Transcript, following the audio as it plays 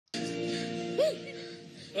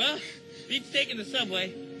Well, Beat's taking the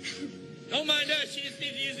subway. Don't mind us, she just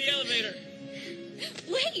needs to use the elevator.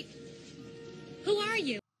 Wait! Who are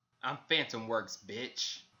you? I'm PhantomWorkz,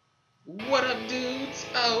 bitch. What up, dudes?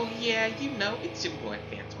 Oh yeah, you know, it's your boy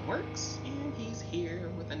PhantomWorkz, and he's here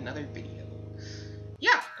with another video.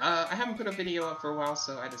 Yeah, I haven't put a video up for a while,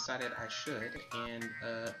 so I decided I should, and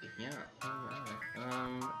yeah,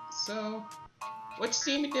 alright. So, what you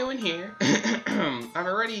see me doing here, I've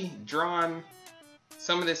already drawn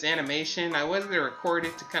some of this animation. I was gonna record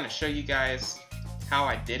it to kind of show you guys how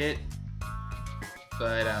I did it,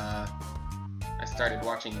 but I started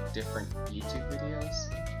watching different YouTube videos.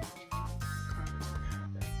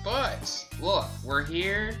 But look, we're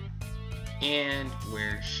here and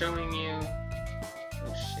we're showing you.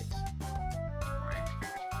 Oh shit! Alright.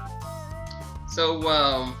 So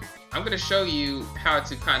I'm gonna show you how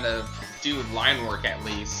to kind of do line work at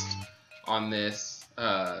least on this.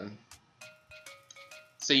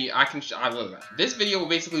 So I can. This video will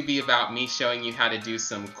basically be about me showing you how to do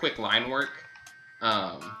some quick line work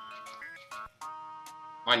on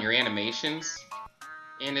your animations,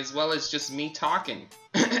 and as well as just me talking.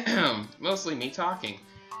 Mostly me talking.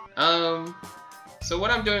 So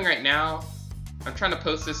what I'm doing right now, I'm trying to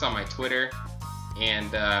post this on my Twitter,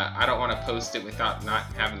 and I don't want to post it without not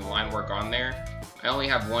having the line work on there. I only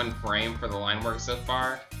have one frame for the line work so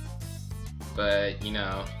far, but you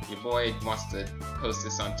know, your boy wants to post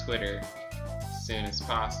this on Twitter as soon as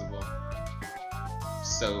possible,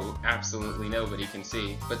 so absolutely nobody can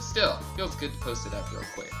see. But still, it feels good to post it up real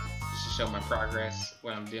quick, just to show my progress,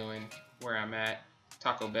 what I'm doing, where I'm at.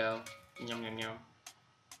 Taco Bell, yum yum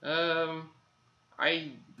yum.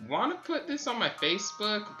 I want to put this on my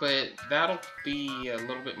Facebook, but that'll be a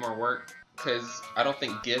little bit more work because I don't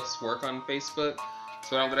think GIFs work on Facebook.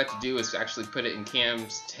 So what I'm gonna have to do is actually put it in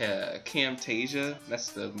Camtasia. That's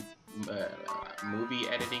the movie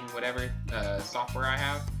editing whatever software I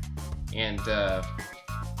have, and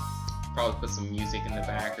probably put some music in the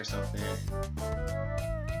back or something.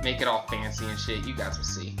 Make it all fancy and shit. You guys will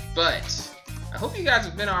see. But I hope you guys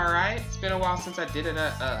have been alright. It's been a while since I did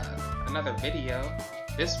another video.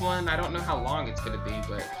 This one, I don't know how long it's gonna be,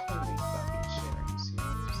 but holy fucking shit, are you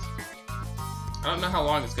serious? I don't know how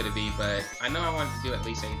long it's gonna be, but I know I wanted to do at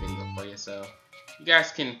least a video for you, so you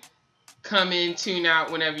guys can come in, tune out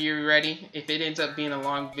whenever you're ready. If it ends up being a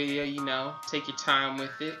long video, you know, take your time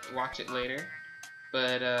with it, watch it later.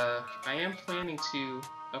 But I am planning to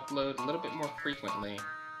upload a little bit more frequently,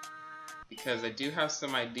 because I do have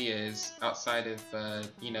some ideas outside of,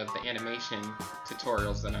 you know, the animation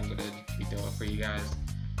tutorials that I'm going to be doing for you guys.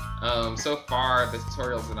 So far, the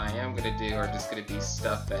tutorials that I am going to do are just going to be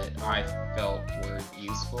stuff that I felt were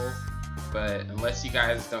useful. But unless you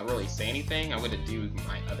guys don't really say anything, I'm going to do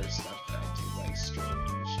my other stuff that I do, like streaming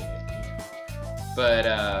and shit, you know. But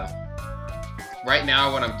right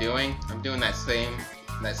now, what I'm doing that same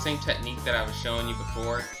technique that I was showing you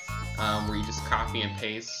before, where you just copy and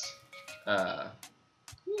paste. Where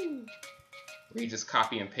you just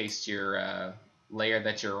copy and paste your layer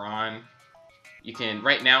that you're on. You can,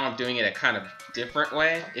 right now I'm doing it a kind of different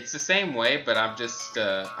way. It's the same way, but I'm just,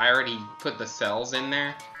 I already put the cells in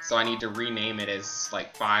there, so I need to rename it as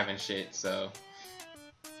like 5 and shit, so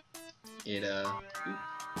it,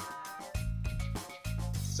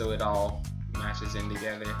 so it all matches in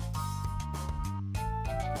together.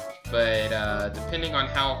 But depending on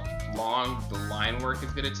how long the line work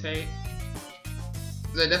is gonna take,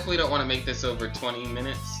 I definitely don't want to make this over 20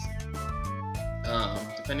 minutes.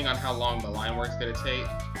 Depending on how long the line work's gonna take,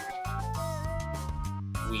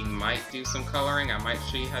 we might do some coloring. I might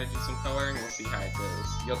show you how to do some coloring. We'll see how it goes.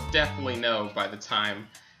 You'll definitely know by the time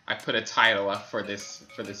I put a title up for this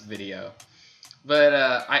video. But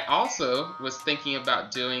I also was thinking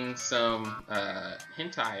about doing some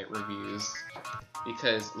hentai reviews,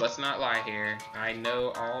 because let's not lie here, I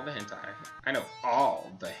know all the hentai. I know all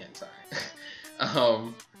the hentai.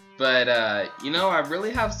 But you know, I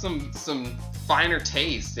really have some finer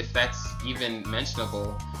taste, if that's even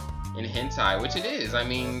mentionable, in hentai, which it is. I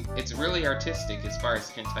mean, it's really artistic as far as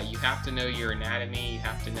hentai. You have to know your anatomy, you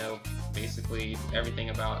have to know basically everything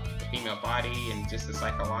about the female body, and just the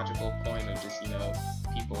psychological point of just, you know,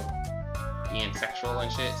 people being sexual and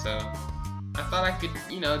shit. So I thought I could,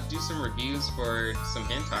 you know, do some reviews for some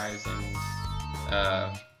hentais and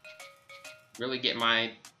really get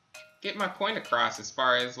my point across as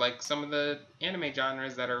far as like some of the anime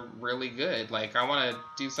genres that are really good. Like I want to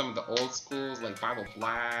do some of the old schools like Bible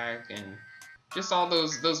Black and just all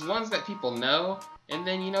those ones that people know, and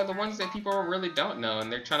then, you know, the ones that people really don't know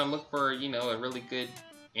and they're trying to look for, you know, a really good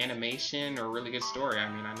animation or a really good story. I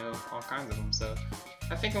mean, I know all kinds of them, so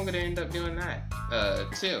I think I'm gonna end up doing that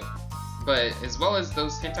too. But as well as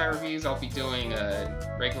those hentai reviews, I'll be doing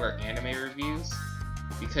regular anime reviews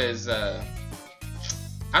because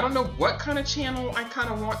I don't know what kind of channel I kind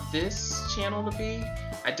of want this channel to be.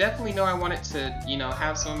 I definitely know I want it to, you know,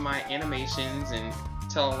 have some of my animations and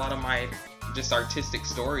tell a lot of my just artistic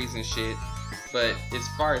stories and shit. But as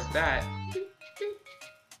far as that,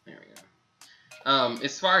 there we go.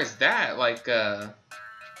 As far as that, like, son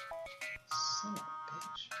of a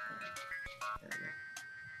bitch. There we go.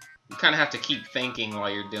 You kind of have to keep thinking while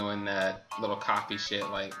you're doing that little copy shit.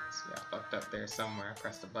 Like, see, I fucked up there somewhere. I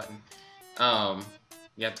pressed a button.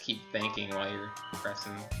 You have to keep thinking while you're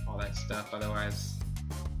pressing all that stuff. Otherwise,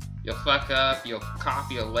 you'll fuck up. You'll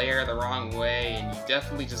copy a layer the wrong way, and you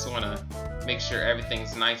definitely just want to make sure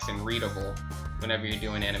everything's nice and readable whenever you're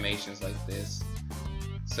doing animations like this.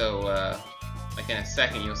 So, like in a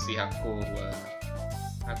second, you'll see how cool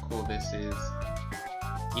this is.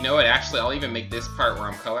 You know what? Actually, I'll even make this part where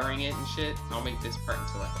I'm coloring it and shit. I'll make this part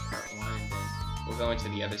into like a part 1, and then we'll go into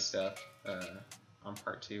the other stuff on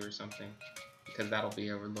part 2 or something, because that'll be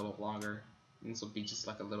a little longer. And this will be just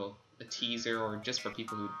like a teaser, or just for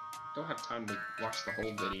people who don't have time to watch the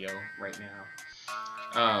whole video right now.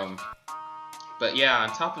 But yeah, on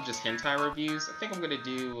top of just hentai reviews, I think I'm gonna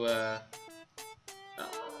do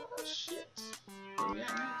shit. Where we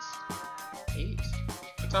at next? 8.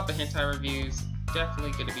 On top of hentai reviews,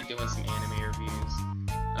 definitely gonna be doing some anime reviews.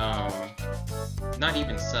 Not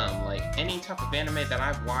even some, like any type of anime that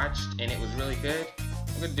I've watched and it was really good,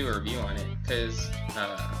 I'm gonna do a review on it, cause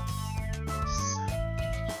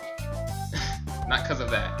not cause of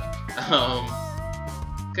that.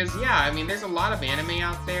 Cause yeah, I mean, there's a lot of anime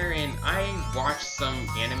out there, and I watch some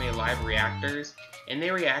anime live reactors, and they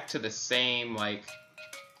react to the same like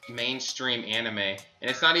mainstream anime, and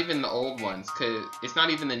it's not even the old ones, cause it's not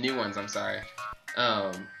even the new ones. I'm sorry.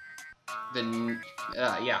 Yeah,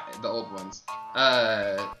 the old ones.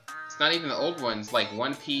 It's not even the old ones like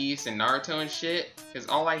One Piece and Naruto and shit, cause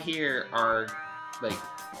all I hear are like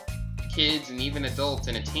kids and even adults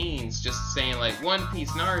and teens just saying like One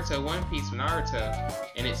Piece, Naruto, One Piece, Naruto,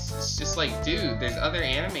 and it's just like, dude, there's other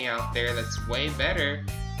anime out there that's way better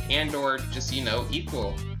and or just, you know,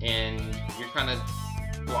 equal, and you're kind of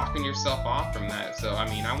blocking yourself off from that. So I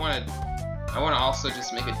mean, I want to also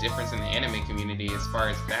just make a difference in the anime community as far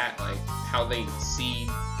as that, like how they see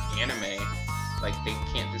anime. Like they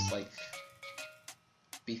can't just like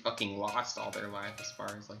be fucking lost all their life as far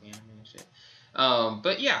as like anime and shit.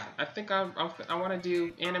 But yeah, I think I want to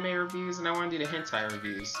do anime reviews, and I want to do the hentai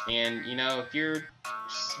reviews. And you know, if you're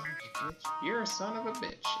a son of a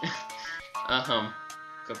bitch.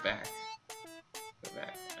 Go back.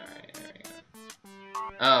 Alright, there we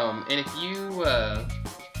go. And if you,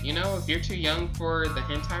 you know, if you're too young for the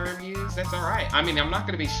hentai reviews, that's alright. I mean, I'm not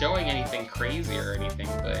going to be showing anything crazy or anything,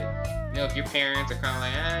 but, you know, if your parents are kind of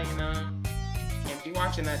like, you know, can't be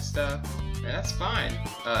watching that stuff, that's fine.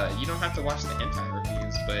 You don't have to watch the hentai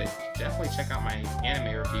reviews, but definitely check out my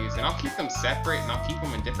anime reviews, and I'll keep them separate, and I'll keep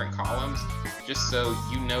them in different columns, just so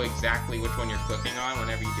you know exactly which one you're clicking on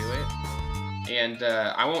whenever you do it. And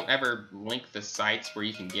I won't ever link the sites where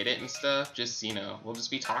you can get it and stuff. Just, you know, we'll just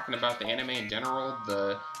be talking about the anime in general,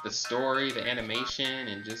 the story, the animation,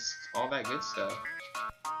 and just all that good stuff.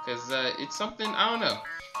 Because it's something, I don't know.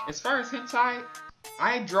 As far as hentai,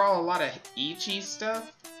 I draw a lot of ecchi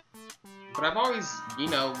stuff, but I've always, you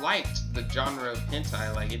know, liked the genre of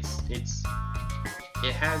hentai. Like it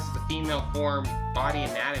has the female form body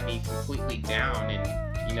anatomy completely down, and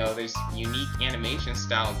you know, there's unique animation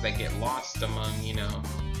styles that get lost among, you know,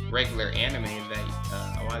 regular anime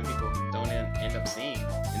that a lot of people don't end up seeing,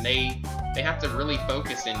 and they have to really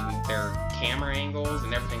focus in their camera angles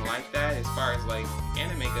and everything like that. As far as like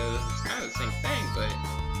anime goes, it's kind of the same thing, but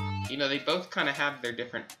you know, they both kind of have their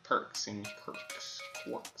different quirks.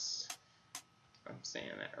 I'm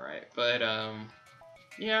saying that right, but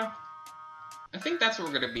yeah, I think that's what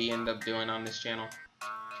we're gonna end up doing on this channel.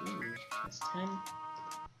 Ooh, that's 10.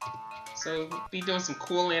 So we'll be doing some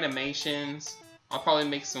cool animations. I'll probably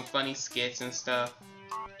make some funny skits and stuff,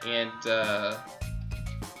 and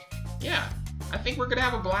yeah, I think we're gonna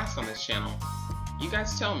have a blast on this channel. You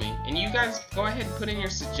guys tell me, and you guys go ahead and put in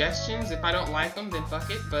your suggestions. If I don't like them, then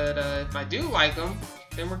fuck it, but if I do like them,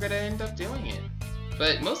 then we're gonna end up doing it.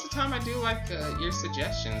 But most of the time I do like your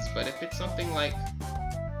suggestions, but if it's something like,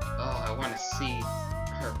 oh, I want to see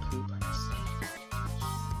her poop on herself,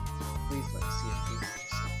 please let me see her poop on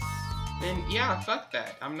herself, then yeah, fuck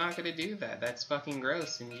that. I'm not gonna do that. That's fucking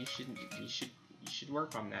gross, and you should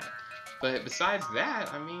work on that. But besides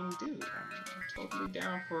that, I mean, dude, I'm totally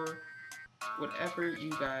down for whatever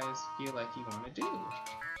you guys feel like you want to do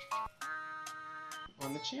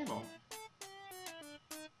on the channel.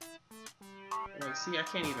 Like, see, I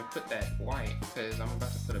can't even put that white because I'm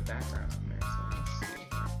about to put a background on there. So let's see.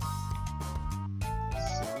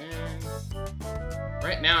 So then,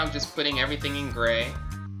 right now I'm just putting everything in gray,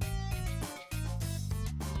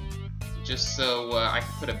 just so I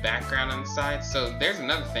can put a background on the side. So there's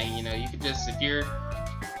another thing, you know, you could just, if you're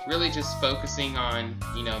really just focusing on,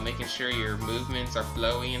 you know, making sure your movements are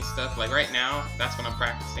flowy and stuff. Like right now, that's what I'm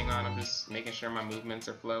practicing on. I'm just making sure my movements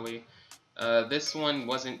are flowy. This one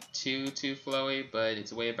wasn't too flowy, but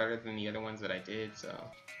it's way better than the other ones that I did, so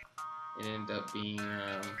it ended up being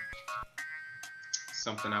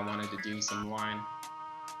something I wanted to do some line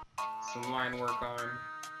work on.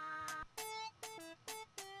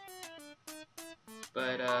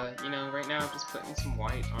 But you know, right now I'm just putting some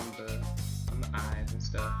white on the eyes and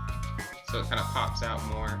stuff, so it kind of pops out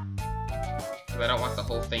more. Because I don't want the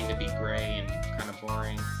whole thing to be gray and kind of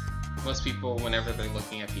boring. Most people, whenever they're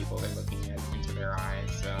looking at people, they're looking into their eyes.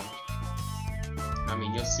 So, I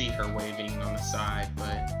mean, you'll see her waving on the side,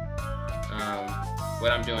 but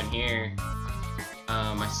what I'm doing here,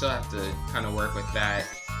 I still have to kind of work with that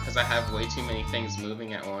because I have way too many things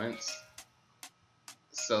moving at once.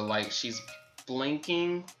 So, like, she's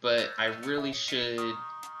blinking, but I really should,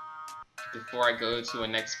 before I go to a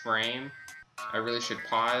next frame, I really should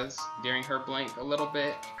pause during her blink a little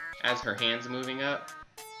bit as her hand's moving up,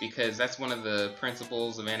 because that's one of the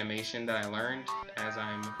principles of animation that I learned as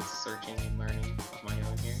I'm searching and learning on my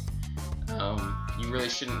own here. You really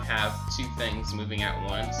shouldn't have two things moving at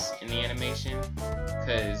once in the animation,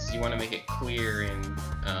 because you want to make it clear and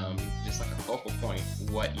just like a focal point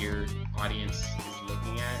what your audience is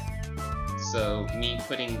looking at. So me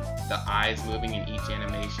putting the eyes moving in each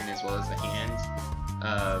animation as well as the hands,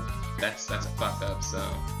 that's a fuck up. So,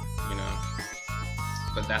 you know,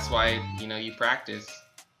 but that's why, you know, you practice.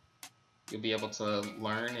 You'll be able to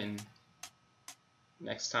learn, and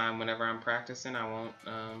next time whenever I'm practicing, I won't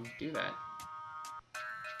do that.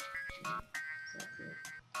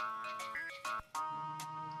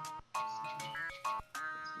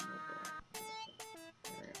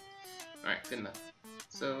 Alright, good enough.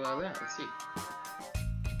 So yeah, let's see.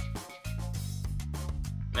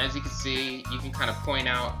 And as you can see, you can kind of point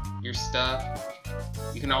out your stuff.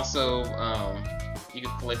 You can also you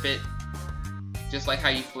can flip it, just like how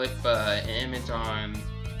you flip an image on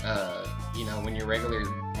you know, when you're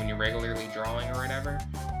regularly drawing or whatever.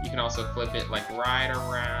 You can also flip it like right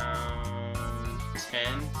around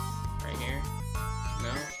 10, right here. No,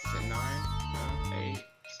 is it 9? No, 8,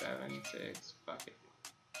 7, 6. Fuck it.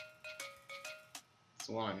 It's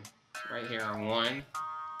 1. Right here on 1. You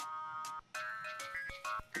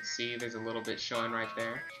can see there's a little bit showing right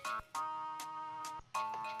there.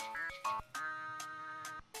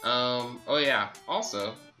 Oh yeah,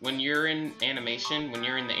 also, when you're in animation, when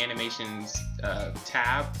you're in the animations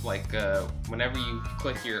tab, like whenever you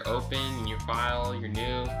click your open, your file, your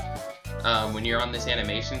new, when you're on this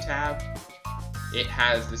animation tab, it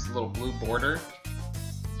has this little blue border,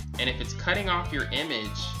 and if it's cutting off your image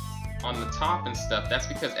on the top and stuff, that's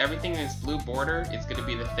because everything in this blue border is going to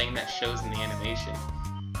be the thing that shows in the animation.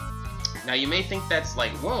 Now you may think that's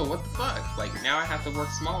like, whoa, what the fuck? Like, now I have to work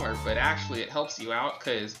smaller, but actually it helps you out,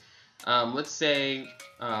 because let's say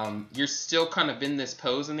you're still kind of in this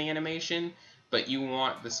pose in the animation, but you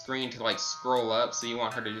want the screen to like scroll up, so you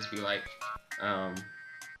want her to just be like, yeah,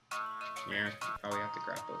 you probably have to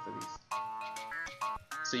grab both of these.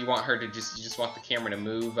 So you want her to you just want the camera to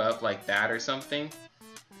move up like that or something.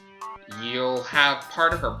 You'll have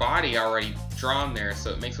part of her body already drawn there,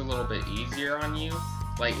 so it makes it a little bit easier on you.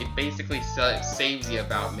 Like, it basically saves you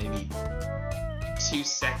about maybe 2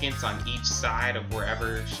 seconds on each side of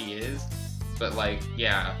wherever she is. But like,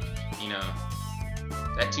 yeah, you know,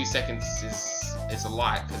 that 2 seconds is a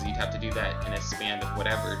lot, because you'd have to do that in a span of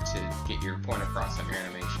whatever to get your point across on your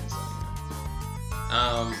animation. So, you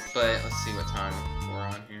know. But let's see what time we're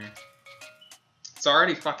on here. It's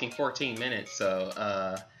already fucking 14 minutes, so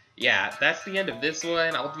yeah, that's the end of this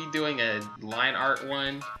one. I'll be doing a line art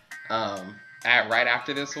one right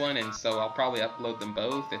after this one, and so I'll probably upload them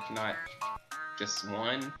both, if not just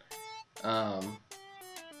one,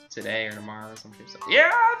 today or tomorrow or some shit. So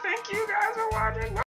yeah, thank you guys for watching.